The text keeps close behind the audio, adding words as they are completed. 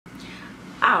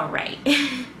All right.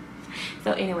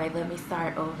 So anyway, let me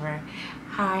start over.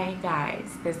 Hi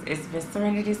guys, this is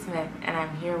MsSerenity Smith, and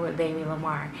I'm here with Baby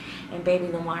Lamar. And Baby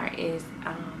Lamar is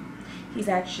he's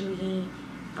actually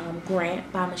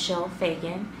Grant by Michelle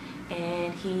Fagan,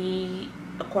 and he,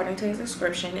 according to his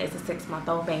description, is a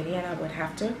 6-month-old baby, and I would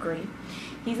have to agree.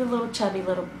 He's a little chubby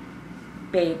little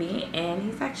baby, and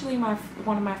he's actually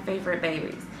one of my favorite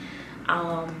babies.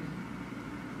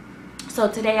 So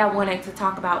today I wanted to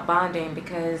talk about bonding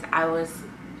because I was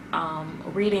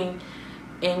reading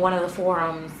in one of the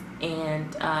forums,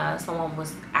 and someone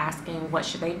was asking what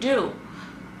should they do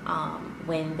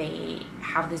when they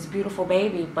have this beautiful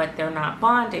baby but they're not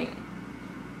bonding.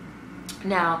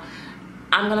 Now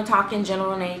I'm going to talk in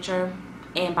general nature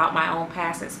and about my own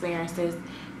past experiences,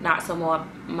 not so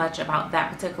much about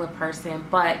that particular person,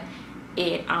 but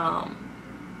it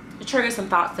triggered some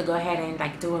thoughts to go ahead and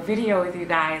like do a video with you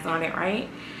guys on it, right?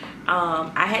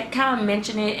 I had kind of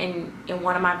mentioned it in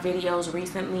one of my videos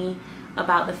recently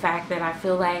about the fact that I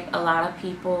feel like a lot of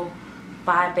people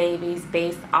buy babies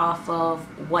based off of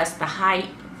what's the hype,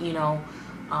 you know,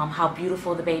 how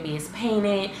beautiful the baby is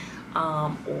painted,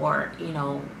 or you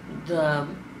know, the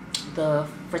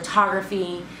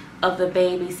photography of the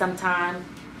baby sometimes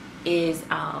is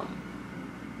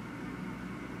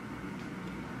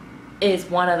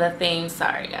one of the things.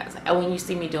 Sorry guys, when you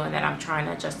see me doing that, I'm trying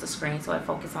to adjust the screen so I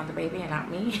focus on the baby and not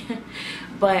me.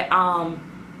 But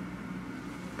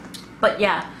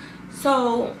yeah,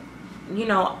 so you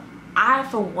know, I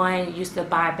for one used to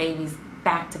buy babies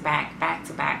back to back,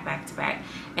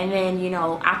 and then, you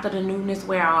know, after the newness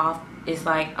wear off, it's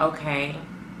like, okay,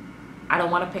 I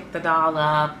don't want to pick the doll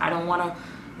up, I don't want to,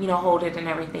 you know, hold it and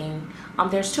everything.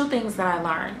 There's two things that I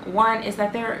learned. One is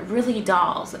that they're really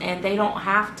dolls and they don't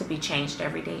have to be changed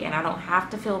every day, and I don't have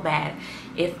to feel bad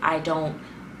if I don't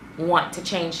want to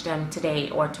change them today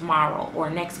or tomorrow or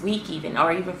next week even,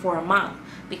 or even for a month,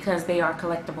 because they are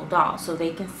collectible dolls, so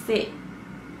they can sit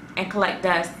and collect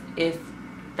dust if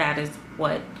that is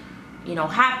what, you know,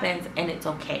 happens, and it's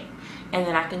okay. And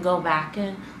then I can go back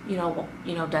and you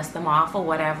know dust them off or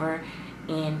whatever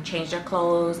and change their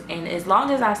clothes, and as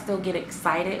long as I still get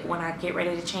excited when I get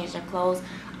ready to change their clothes,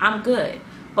 I'm good.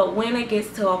 But when it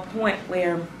gets to a point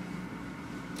where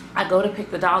I go to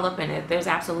pick the doll up and if there's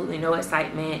absolutely no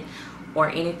excitement or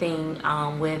anything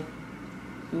with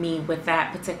me with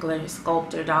that particular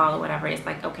sculptor doll or whatever, it's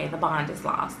like, okay, the bond is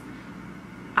lost.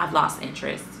 I've lost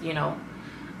interest, you know.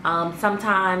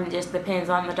 Sometimes it just depends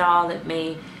on the doll. It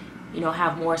may, you know,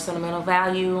 have more sentimental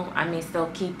value. I may still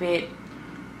keep it.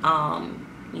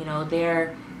 You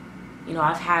know,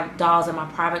 I've had dolls in my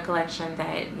private collection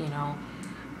that, you know,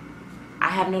 I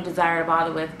have no desire to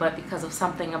bother with, but because of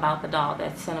something about the doll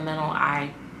that's sentimental,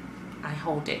 I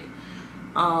hold it.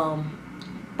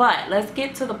 But let's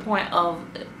get to the point of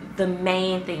the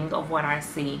main thing of what I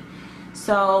see.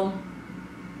 So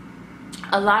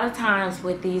a lot of times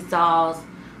with these dolls,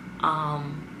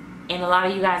 and a lot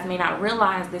of you guys may not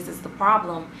realize this is the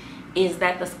problem, is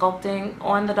that the sculpting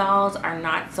on the dolls are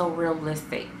not so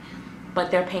realistic,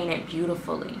 but they're painted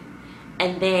beautifully.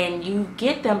 And then you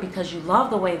get them because you love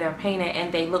the way they're painted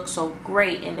and they look so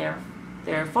great in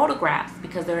their photographs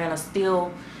because they're in a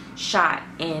still shot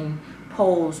and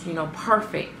posed, you know,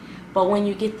 perfect. But when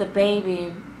you get the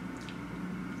baby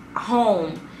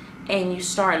home and you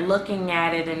start looking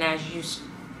at it, and as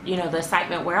you know, the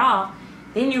excitement wear off,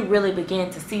 then you really begin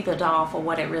to see the doll for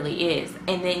what it really is.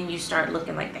 And then you start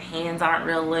looking like the hands aren't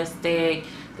realistic,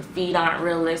 the feet aren't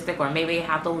realistic, or maybe they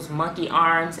have those monkey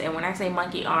arms. And when I say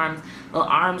monkey arms, the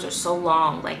arms are so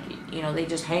long, like, you know, they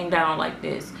just hang down like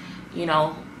this. You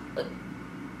know,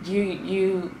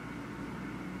 you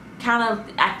kind of,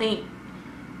 I think,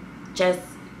 just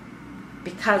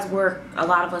because a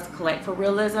lot of us collect for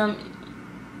realism,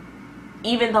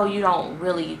 even though you don't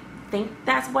really think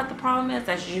that's what the problem is,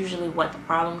 that's usually what the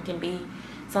problem can be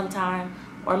sometimes.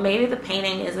 Or maybe the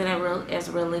painting isn't as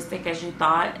realistic as you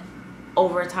thought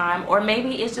over time, or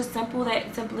maybe it's just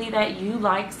simply that you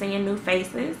like seeing new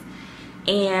faces,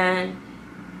 and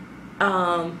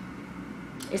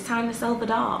it's time to sell the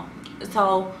doll.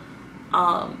 So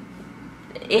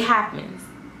it happens.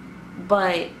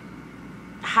 But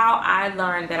how I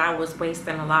learned that I was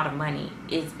wasting a lot of money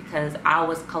is because I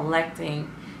was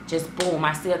collecting. Just boom,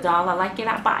 I see a doll, I like it,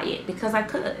 I buy it because I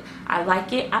could. I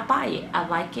like it, I buy it. I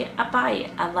like it, I buy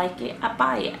it. I like it, I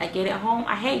buy it. I get it home,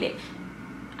 I hate it,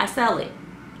 I sell it.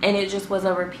 And it just was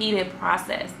a repeated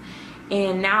process.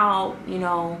 And now, you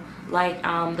know, like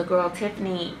the girl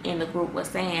Tiffany in the group was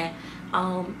saying,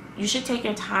 you should take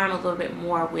your time a little bit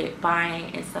more with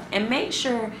buying and stuff, and make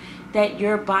sure that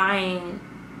you're buying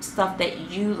stuff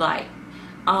that you like.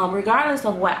 regardless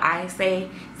of what I say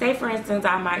for instance,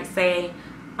 I might say,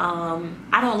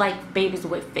 I don't like babies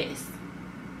with fists,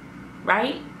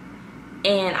 right?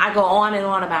 And I go on and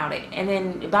on about it, and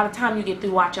then by the time you get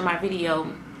through watching my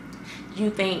video, you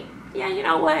think, yeah, you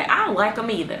know what, I don't like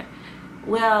them either.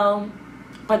 Well,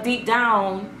 but deep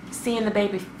down, seeing the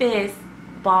baby fist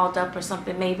balled up or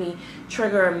something maybe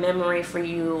trigger a memory for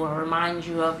you, or remind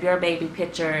you of your baby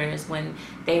pictures when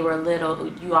they were little.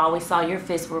 You always saw your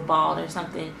fists were bald or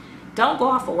something. Don't go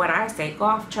off of what I say. Go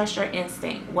off, trust your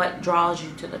instinct, what draws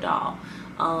you to the doll.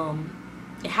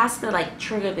 It has to like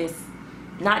trigger this,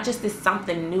 not just this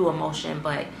something new emotion,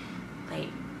 but like,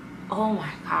 oh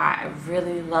my God, I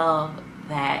really love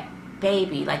that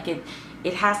baby. Like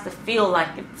it has to feel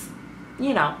like it's,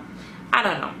 you know, I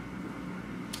don't know.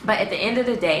 But at the end of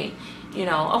the day, you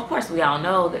know, of course we all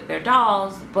know that they're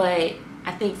dolls, but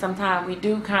I think sometimes we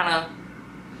do kind of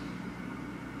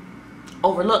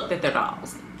overlook that they're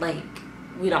dolls. Like,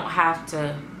 we don't have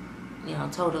to, you know,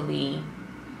 totally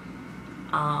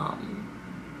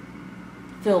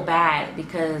feel bad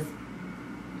because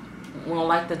we don't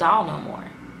like the doll no more.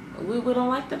 We don't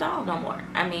like the doll no more.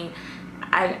 I mean,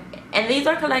 and these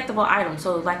are collectible items.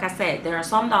 So like I said, there are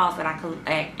some dolls that I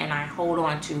collect and I hold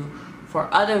on to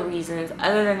for other reasons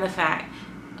other than the fact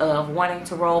of wanting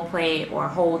to role play or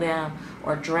hold them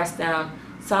or dress them.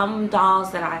 Some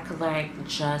dolls that I collect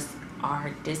just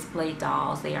are display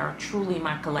dolls. They are truly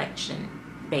my collection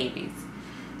babies.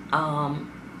 Some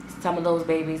of those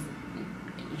babies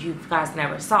you guys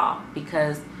never saw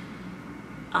because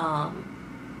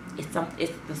it's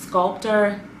the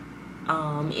sculptor.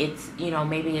 It's, you know,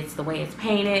 maybe it's the way it's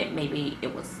painted, maybe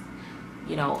it was,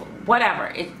 you know,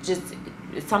 whatever.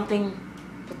 It's something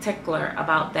particular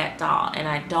about that doll, and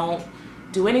I don't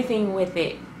do anything with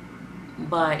it,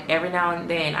 but every now and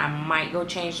then I might go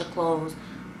change the clothes.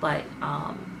 But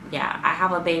yeah, I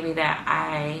have a baby that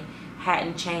I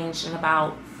hadn't changed in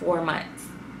about 4 months,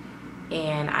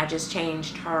 and I just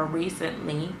changed her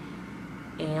recently.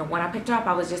 And when I picked her up,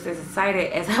 I was just as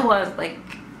excited as I was like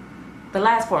the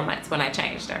last 4 months when I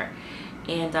changed her.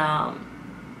 And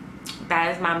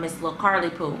that is my Miss Little Carly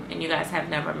Poo, and you guys have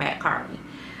never met Carly.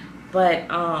 But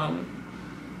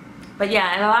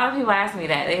yeah, and a lot of people ask me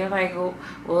that. They're like,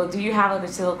 well, do you have other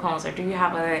silicones, or do you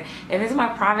have other? If it's my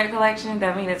private collection,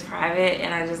 that means it's private,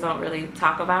 and I just don't really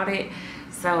talk about it.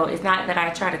 So it's not that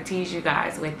I try to tease you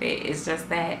guys with it. It's just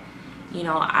that, you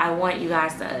know, I want you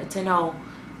guys to know,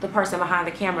 the person behind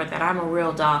the camera, that I'm a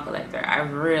real doll collector. I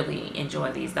really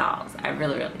enjoy these dolls. I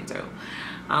really, really do.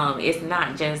 It's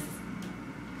not just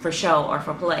for show or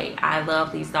for play. I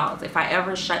love these dolls. If I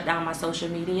ever shut down my social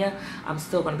media, I'm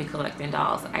still going to be collecting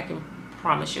dolls. I can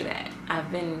promise you that.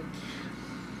 I've been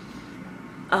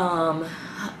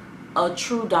a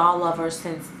true doll lover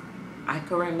since I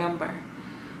can remember.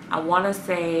 I want to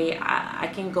say I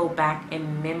can go back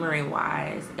in memory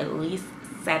wise at least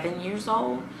 7 years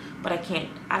old, but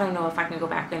I don't know if I can go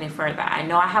back any further. I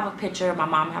know I have a picture, my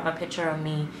mom have a picture of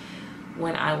me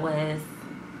when I was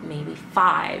maybe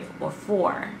 5 or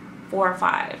 4 or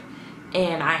 5,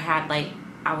 and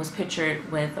I was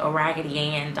pictured with a Raggedy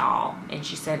Ann doll, and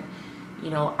she said, you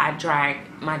know, I drag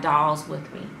my dolls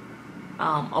with me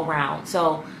around.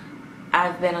 So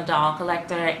I've been a doll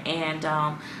collector, and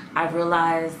I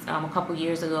realized a couple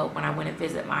years ago when I went and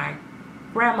visit my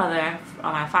grandmother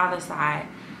on my father's side,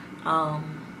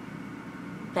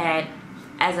 that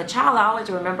as a child I always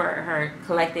remember her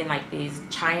collecting like these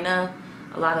china,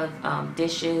 a lot of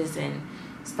dishes and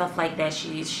stuff like that.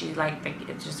 She liked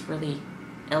it's just really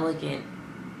elegant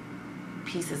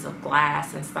pieces of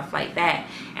glass and stuff like that.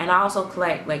 And I also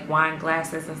collect like wine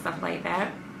glasses and stuff like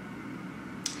that.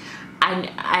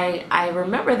 I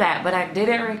remember that, but I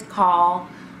didn't recall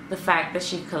the fact that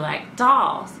she collect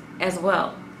dolls as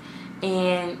well.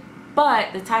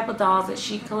 But the type of dolls that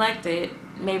she collected,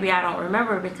 maybe I don't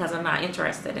remember because I'm not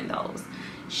interested in those.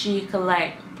 She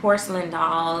collect porcelain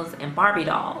dolls and Barbie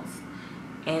dolls,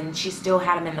 and she still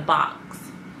had them in the box.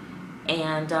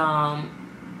 And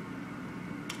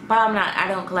but I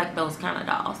don't collect those kind of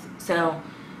dolls. So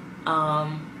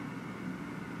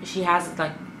she has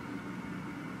like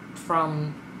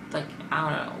from like, I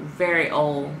don't know, very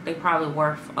old. They probably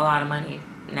worth a lot of money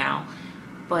now,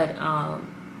 but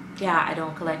yeah, I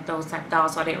don't collect those type of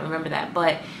dolls, so I didn't remember that.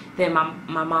 But then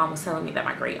my mom was telling me that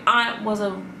my great aunt was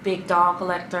a big doll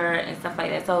collector and stuff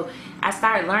like that. So I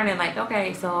started learning like,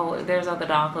 okay, so there's other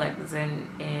doll collectors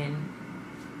in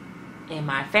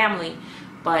my family,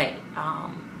 but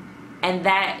and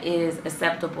that is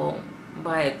acceptable.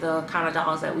 But the kind of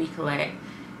dolls that we collect,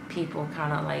 people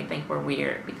kind of like think we're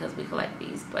weird because we collect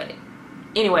these. But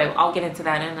anyway, I'll get into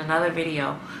that in another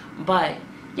video. But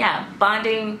yeah,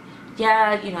 bonding,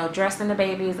 yeah, you know, dressing the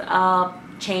babies up,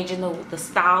 changing the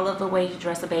style of the way you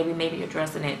dress a baby. Maybe you're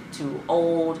dressing it too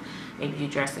old, maybe you're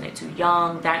dressing it too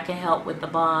young. That can help with the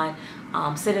bond.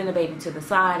 Sitting the baby to the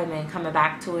side and then coming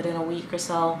back to it in a week or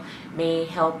so may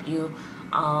help you.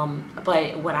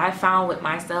 But what I found with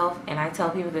myself, and I tell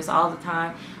people this all the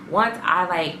time, once I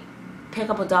like pick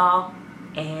up a doll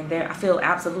and there I feel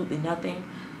absolutely nothing,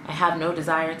 I have no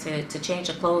desire to change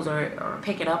the clothes or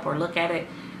pick it up or look at it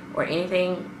or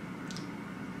anything,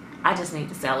 I just need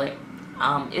to sell it.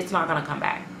 It's not gonna come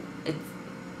back.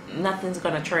 Nothing's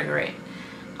gonna trigger it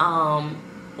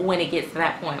when it gets to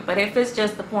that point. But if it's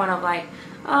just the point of like,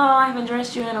 oh, I haven't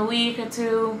dressed you in a week or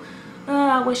two, oh,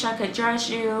 I wish I could dress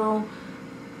you,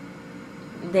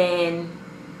 then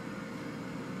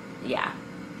yeah,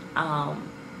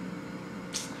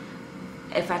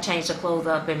 if I change the clothes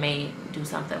up, it may do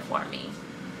something for me.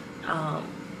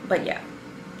 But yeah,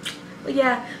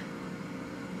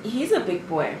 he's a big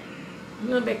boy.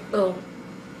 He's a big little.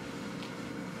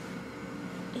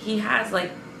 He has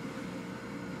like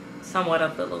somewhat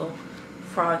of the little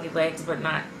froggy legs, but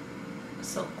not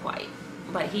so quite.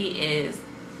 But he is,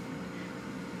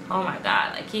 oh my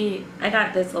god, like I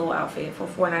got this little outfit for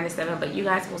 $4.97, but you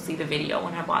guys will see the video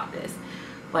when I bought this.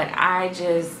 But I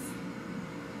just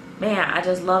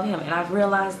love him, and I've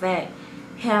realized that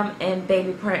him and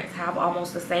Baby Prince have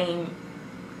almost the same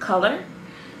color.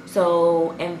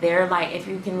 So, and they're like, if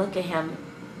you can look at him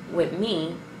with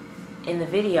me in the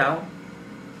video,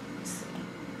 let's see,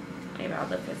 maybe I'll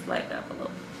lift his leg up a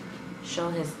little, show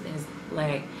his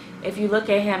leg. If you look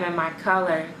at him and my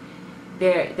color,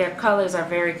 their colors are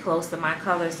very close to my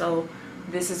color, so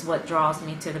this is what draws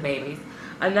me to the babies.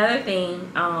 Another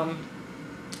thing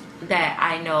that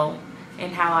I know,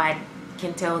 and how I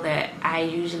can tell that I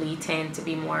usually tend to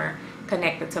be more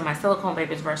connected to my silicone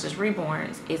babies versus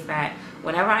reborns, is that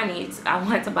whenever I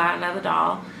want to buy another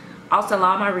doll, I'll sell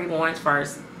all my reborns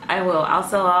first. I'll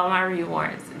sell all my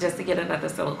reborns just to get another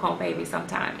silicone baby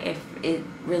sometime if it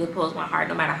really pulls my heart,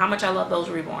 no matter how much I love those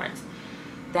reborns.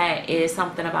 That is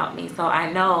something about me. So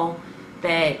I know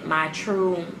that my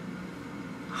true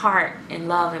heart and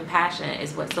love and passion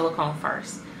is with silicone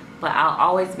first. But I'll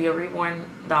always be a reborn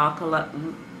doll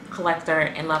collector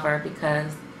and lover,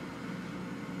 because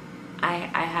I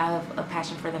have a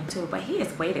passion for them too. But he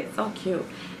is weighted, so cute.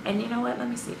 And you know what? Let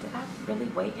me see. Did I really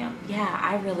weight him? Yeah,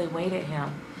 I really weighted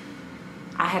him.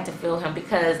 I had to feel him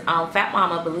because Fat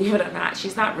Mama, believe it or not,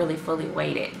 she's not really fully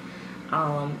weighted.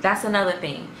 That's another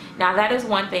thing. Now that is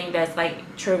one thing that's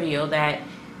like trivial that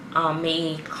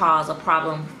may cause a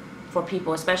problem for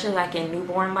people, especially like in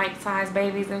newborn like size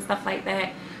babies and stuff like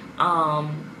that.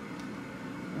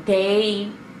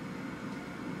 They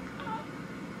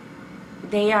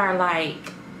are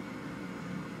like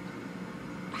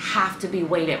have to be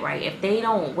weighted right. If they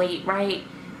don't weight right,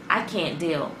 I can't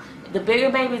deal. The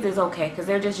bigger babies is okay because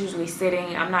they're just usually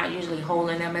sitting. I'm not usually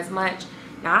holding them as much.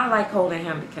 Now I like holding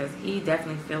him because he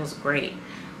definitely feels great.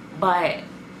 But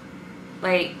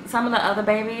like some of the other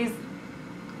babies,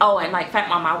 oh, and like Fat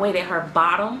Mama, I weighted her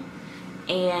bottom.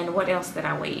 And what else did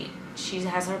I weight? She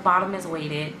has her bottom is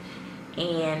weighted,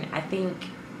 and I think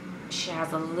she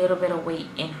has a little bit of weight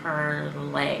in her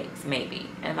legs maybe,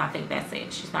 and I think that's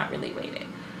it. She's not really weighted.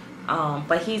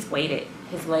 But he's weighted.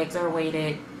 His legs are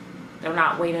weighted. They're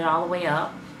not weighted all the way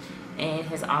up, and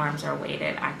his arms are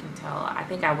weighted. I can tell. I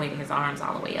think I weighted his arms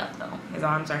all the way up though. His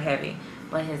arms are heavy,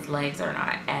 but his legs are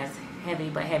not as heavy,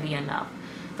 but heavy enough.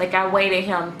 Like I weighted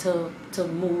him to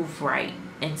move right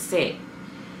and sit.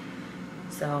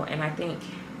 So, and I think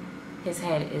his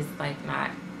head is like not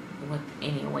with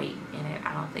any weight in it.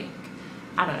 I don't think.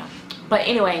 I don't know. But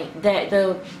anyway,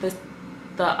 the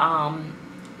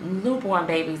newborn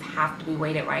babies have to be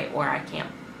weighted right, or I can't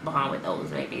bond with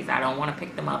those babies. I don't want to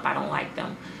pick them up. I don't like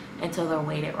them until they're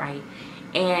weighted right.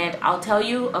 And I'll tell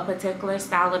you a particular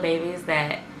style of babies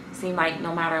that seem like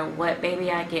no matter what baby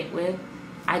I get with,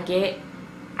 I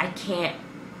can't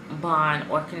bond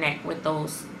or connect with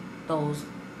those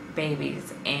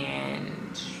babies,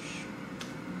 and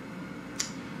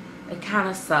it kind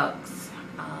of sucks.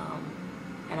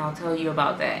 And I'll tell you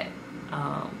about that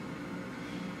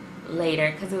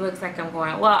later, because it looks like I'm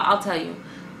going, well, I'll tell you.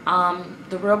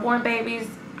 The reborn babies,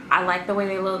 I like the way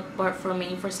they look, but for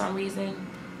me, for some reason,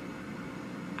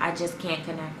 I just can't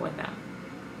connect with them.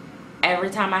 Every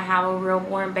time I have a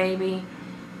reborn baby,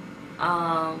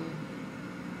 no,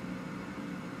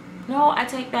 I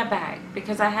take that back,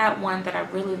 because I had one that I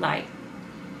really liked,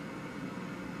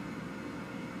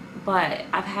 but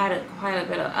I've had quite a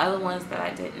bit of other ones that I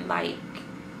didn't like.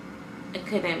 I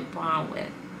couldn't bond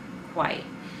with quite.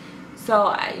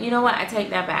 So you know what, I take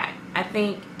that back. I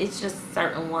think it's just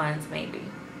certain ones maybe.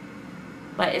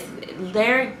 But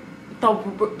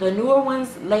the newer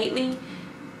ones lately,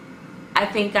 I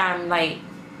think I'm like,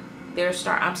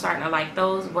 I'm starting to like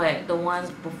those. But the ones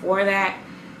before that,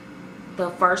 the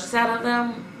first set of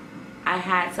them, I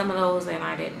had some of those and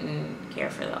I didn't care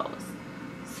for those.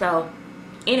 So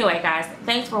anyway, guys,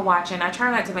 thanks for watching. I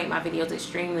try not to make my videos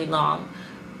extremely long,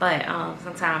 but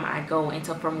sometimes I go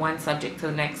into from one subject to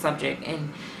the next subject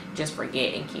and just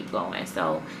forget and keep going.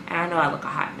 So, and I know I look a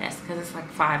hot mess because it's like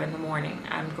 5 in the morning.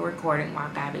 I'm recording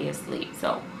while Gabby is asleep.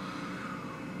 So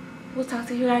we'll talk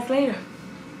to you guys later.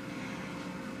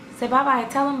 Say bye-bye.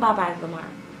 Tell them bye-bye, Lamar.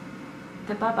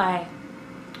 Say bye-bye.